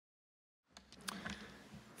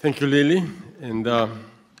Thank you, Lily. And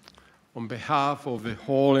on behalf of the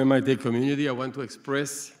whole MIT community, I want to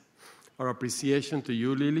express our appreciation to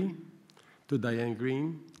you, Lily, to Diane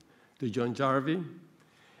Green, to John Jarvie,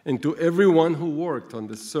 and to everyone who worked on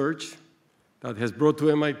the search that has brought to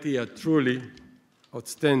MIT a truly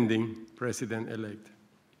outstanding president-elect.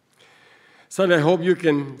 Sally, I hope you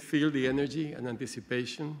can feel the energy and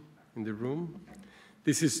anticipation in the room.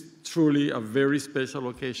 This is truly a very special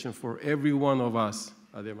occasion for every one of us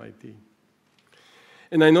at MIT.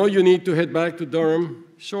 And I know you need to head back to Durham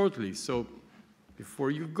shortly, so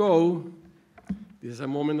before you go, this is a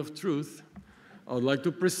moment of truth. I would like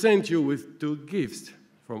to present you with two gifts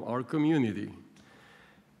from our community.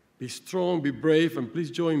 Be strong, be brave, and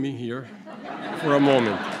please join me here for a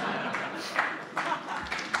moment.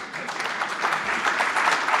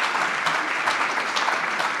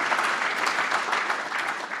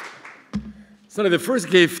 So the first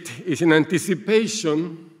gift is in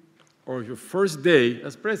anticipation of your first day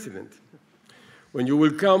as president, when you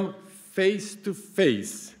will come face to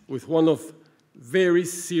face with one of very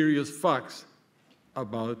serious facts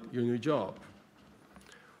about your new job.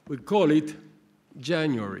 We call it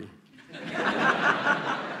January.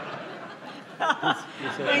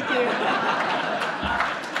 Thank you.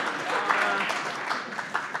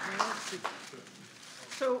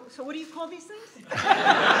 So what do you call these things?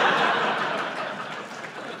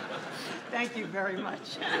 Thank you very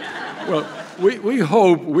much. Well, we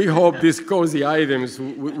hope these cozy items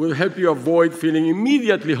will help you avoid feeling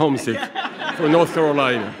immediately homesick for North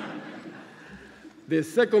Carolina. The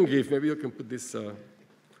second gift, maybe you can put this,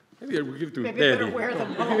 maybe I will give it to Daddy. Maybe I better wear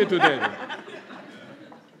them home. Give it to Daddy.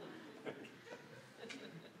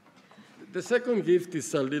 The second gift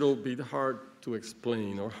is a little bit hard to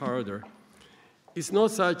explain, or harder. It's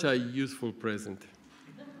not such a useful present.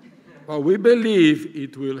 But we believe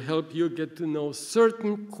it will help you get to know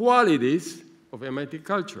certain qualities of MIT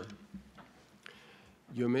culture.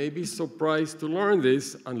 You may be surprised to learn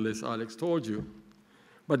this unless Alex told you,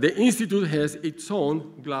 but the Institute has its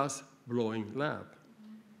own glass blowing lab.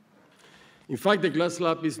 In fact, the glass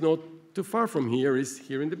lab is not too far from here, it's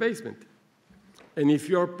here in the basement. And if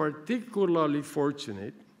you are particularly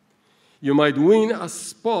fortunate, you might win a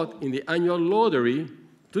spot in the annual lottery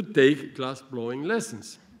to take glass blowing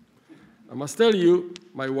lessons. I must tell you,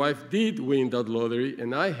 my wife did win that lottery,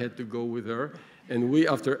 and I had to go with her. And we,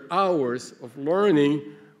 after hours of learning,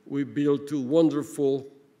 we built two wonderful,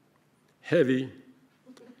 heavy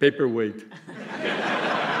paperweight.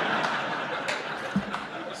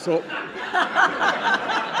 So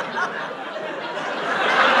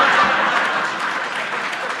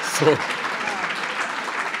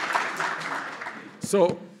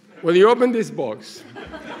when you open this box,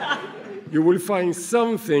 you will find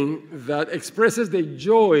something that expresses the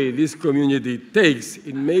joy this community takes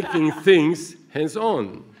in making things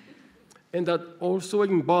hands-on, and that also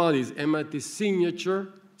embodies MIT's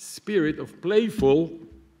signature spirit of playful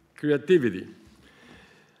creativity.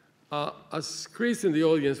 As Chris in the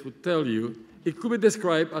audience would tell you, it could be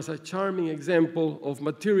described as a charming example of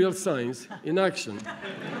material science in action.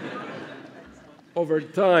 Over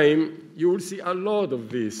time, you will see a lot of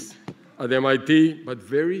this at MIT, but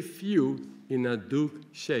very few in a Duke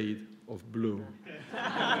shade of blue.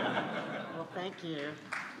 Well, thank you.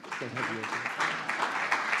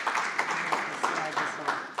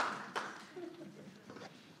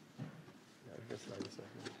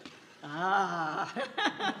 Ah.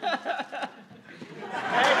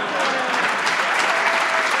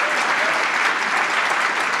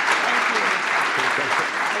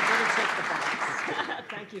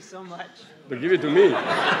 Thank you so much. But give it to me.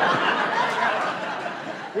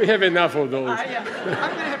 We have enough of those. I'm going to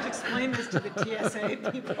have to explain this to the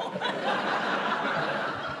TSA people.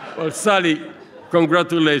 Well, Sally,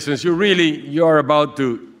 congratulations. You are about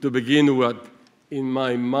to begin what, in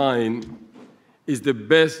my mind, is the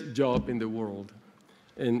best job in the world.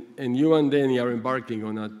 And you and Danny are embarking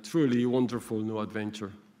on a truly wonderful new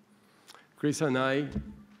adventure. Chris and I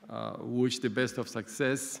wish the best of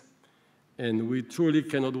success. And we truly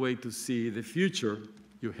cannot wait to see the future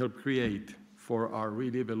you help create for our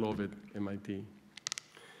really beloved MIT.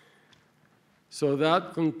 So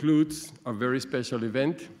that concludes a very special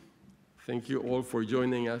event. Thank you all for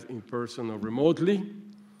joining us in person or remotely.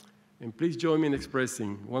 And please join me in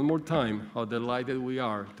expressing one more time how delighted we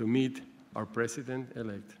are to meet our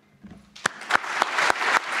president-elect.